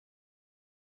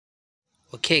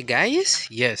Okay, guys,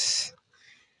 yes,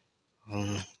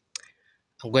 um,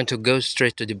 I'm going to go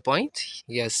straight to the point.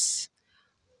 Yes,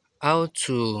 how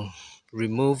to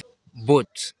remove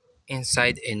bolt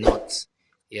inside a nut.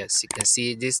 Yes, you can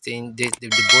see this thing, the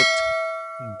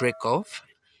bolt break off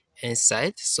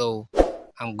inside. So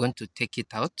I'm going to take it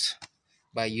out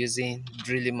by using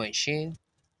drilling machine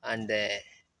and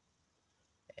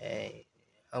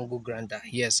angle grinder.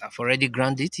 Yes, I've already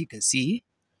ground it. You can see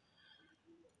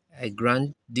I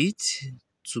ground it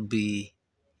to be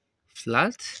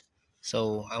flat.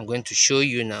 So I'm going to show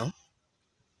you now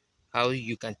how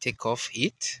you can take off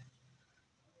it.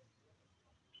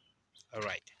 All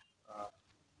right,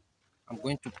 I'm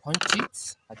going to punch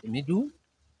it at the middle.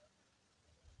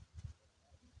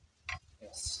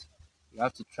 Yes, you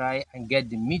have to try and get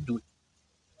the middle.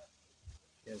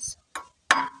 Yes,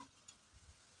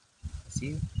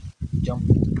 see, jump,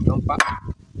 jump back.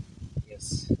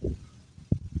 Yes,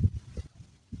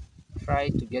 try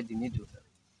to get the middle.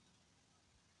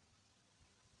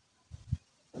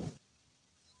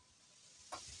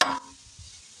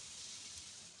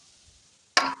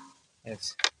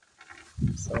 Yes,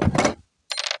 so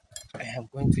I am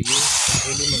going to use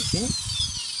the drilling machine.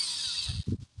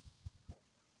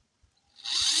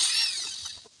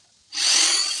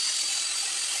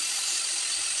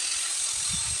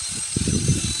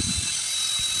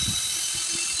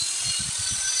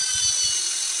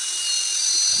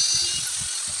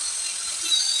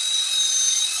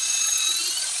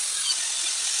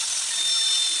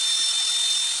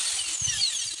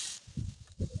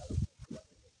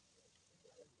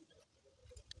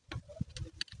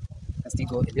 I still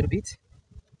go a little bit.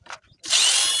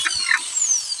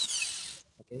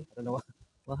 Okay, I don't know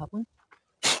what happened.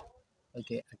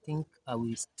 Okay, I think I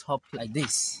will stop like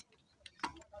this.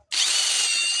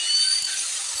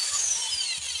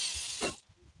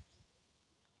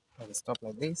 I will stop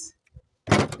like this.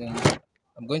 Then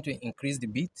I'm going to increase the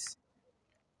beat.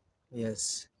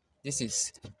 Yes, this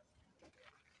is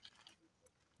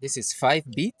this is 5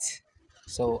 bit,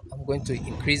 so I'm going to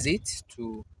increase it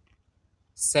to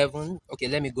 7. Okay,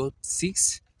 let me go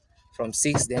 6. From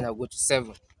 6 then I'll go to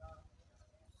 7.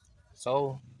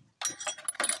 So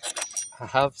I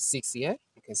have 6 here.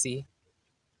 You can see,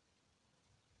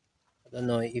 I don't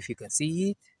know if you can see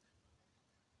it.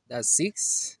 That's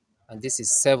 6 and this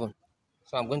is 7.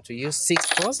 So I'm going to use 6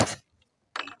 first.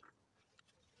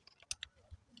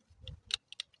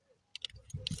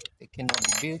 Taking out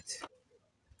the bit,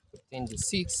 putting the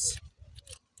 6.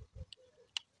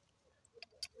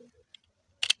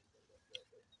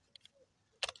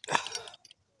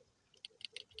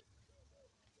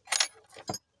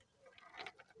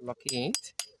 Locking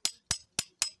it,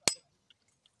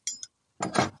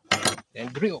 then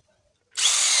drill.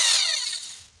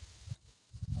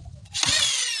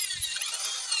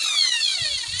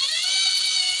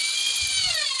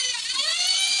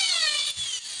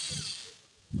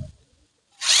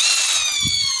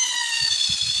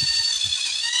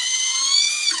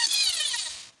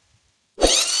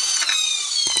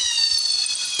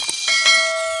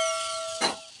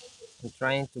 I'm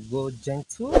trying to go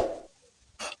gentle,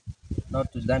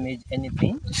 not to damage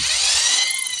anything.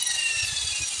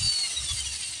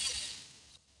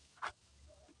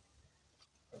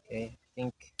 Okay, I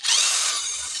think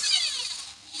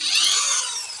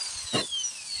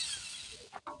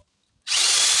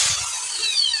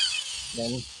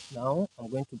then now I'm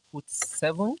going to put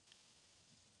 7.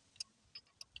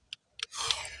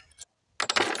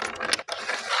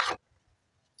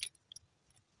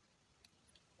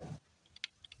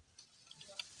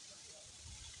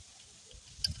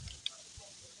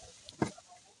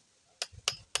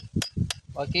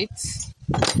 Pocket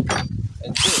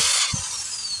and go.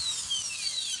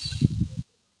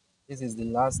 This is the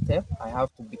last step. I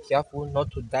have to be careful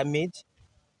not to damage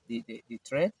the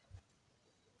thread.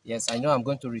 Yes, I know I'm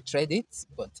going to retread it,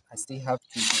 but I still have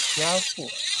to be careful.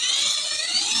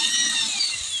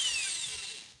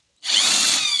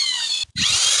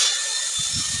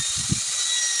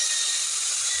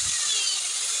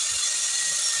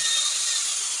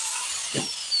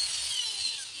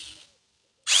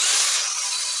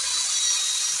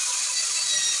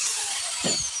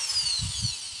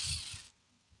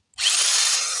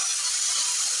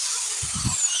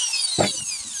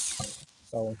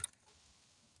 So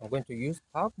I'm going to use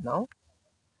tab now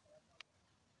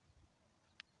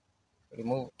to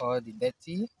remove all the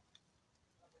dirty.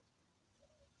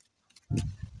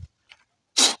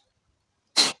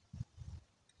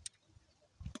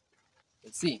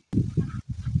 Let's see.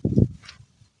 I'm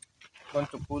going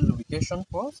to put lubrication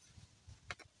first.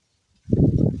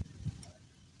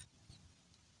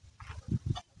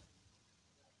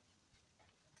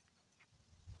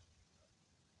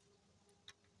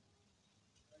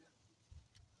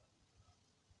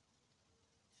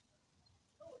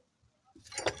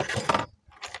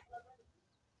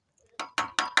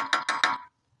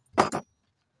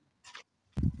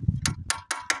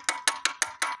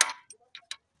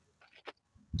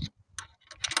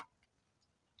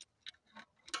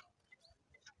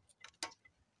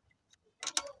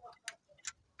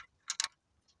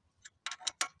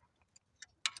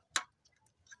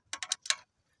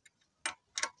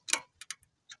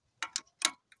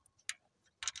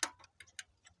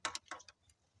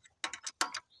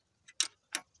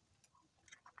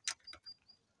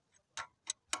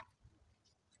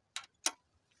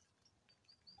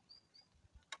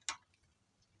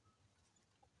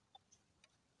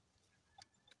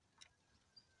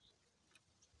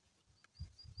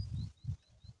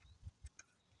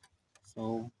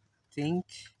 So think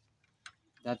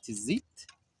that is it.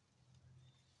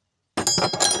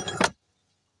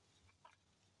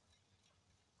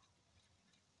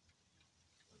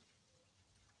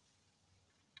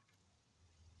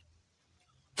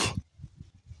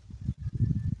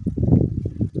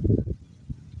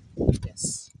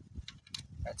 Yes,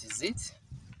 that is it.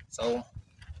 So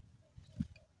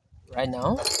right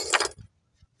now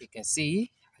you can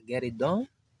see I get it done.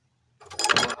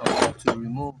 So I'm going to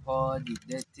remove all the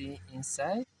dirty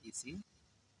inside. You see,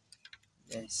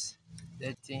 there's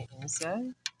dirty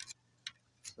inside.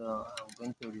 So I'm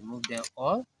going to remove them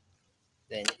all.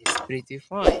 Then it's pretty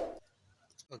fine.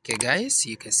 Okay, guys,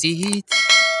 you can see it.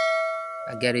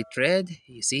 I get it red.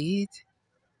 You see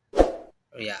it?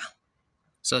 Yeah.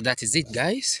 So that is it,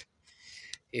 guys.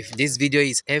 If this video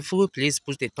is helpful, please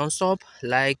put a thumbs up,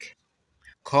 like,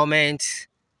 comment,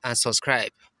 and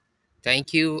subscribe.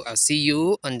 Thank you. I'll see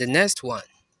you on the next one.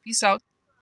 Peace out.